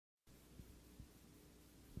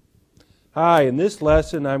Hi, in this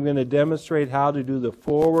lesson I'm going to demonstrate how to do the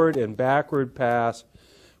forward and backward pass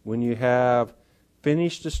when you have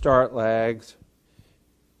finish to start lags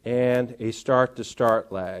and a start to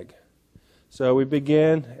start lag. So we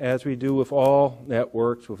begin, as we do with all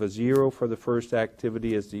networks, with a 0 for the first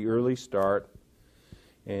activity as the early start.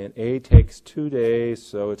 And A takes 2 days,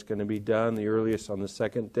 so it's going to be done the earliest on the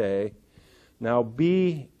second day. Now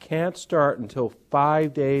B can't start until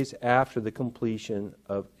 5 days after the completion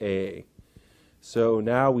of A. So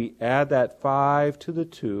now we add that 5 to the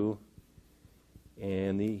 2,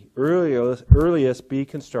 and the earliest B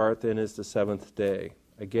can start then is the 7th day.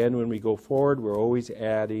 Again, when we go forward, we're always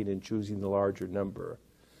adding and choosing the larger number.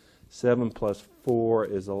 7 plus 4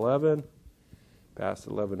 is 11. Pass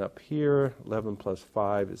 11 up here. 11 plus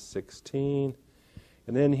 5 is 16.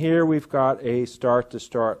 And then here we've got a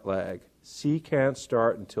start-to-start lag. C can't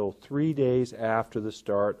start until 3 days after the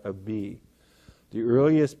start of B. The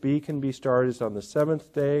earliest B can be started is on the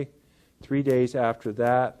 7th day. 3 days after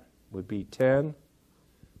that would be 10.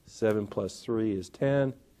 7 plus 3 is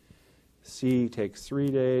 10. C takes 3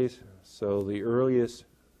 days, so the earliest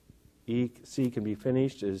C can be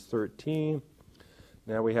finished is 13.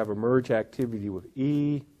 Now we have a merge activity with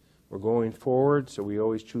E. We're going forward, so we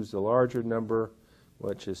always choose the larger number,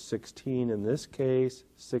 which is 16 in this case.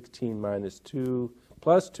 16 minus 2,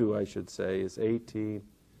 plus 2 I should say, is 18.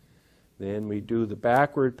 Then we do the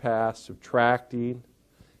backward pass, subtracting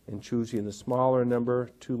and choosing the smaller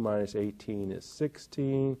number. 2 minus 18 is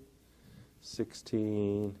 16.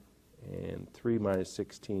 16 and 3 minus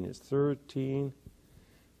 16 is 13.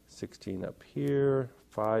 16 up here.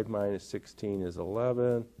 5 minus 16 is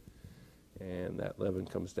 11. And that 11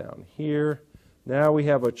 comes down here. Now we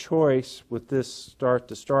have a choice with this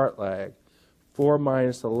start-to-start lag. 4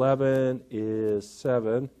 minus 11 is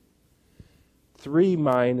 7. 3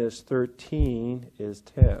 minus 13 is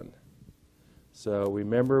 10. So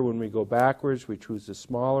remember, when we go backwards, we choose the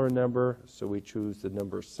smaller number, so we choose the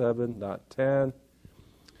number 7, not 10.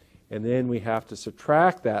 And then we have to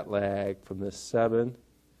subtract that lag from this 7,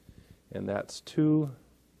 and that's 2.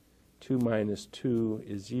 2 minus 2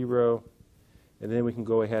 is 0. And then we can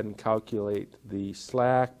go ahead and calculate the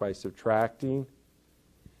slack by subtracting.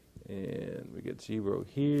 And we get 0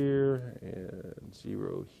 here, and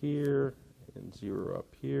 0 here, and 0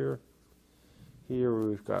 up here. Here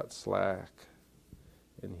we've got slack,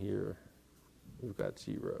 and here we've got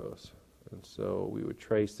zeros. And so we would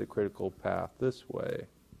trace the critical path this way.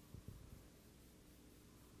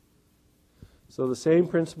 So the same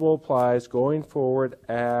principle applies. Going forward,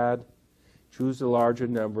 add, choose the larger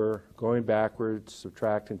number. Going backwards,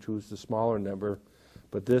 subtract and choose the smaller number.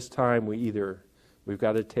 But this time we've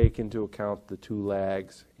got to take into account the 2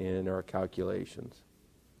 lags in our calculations.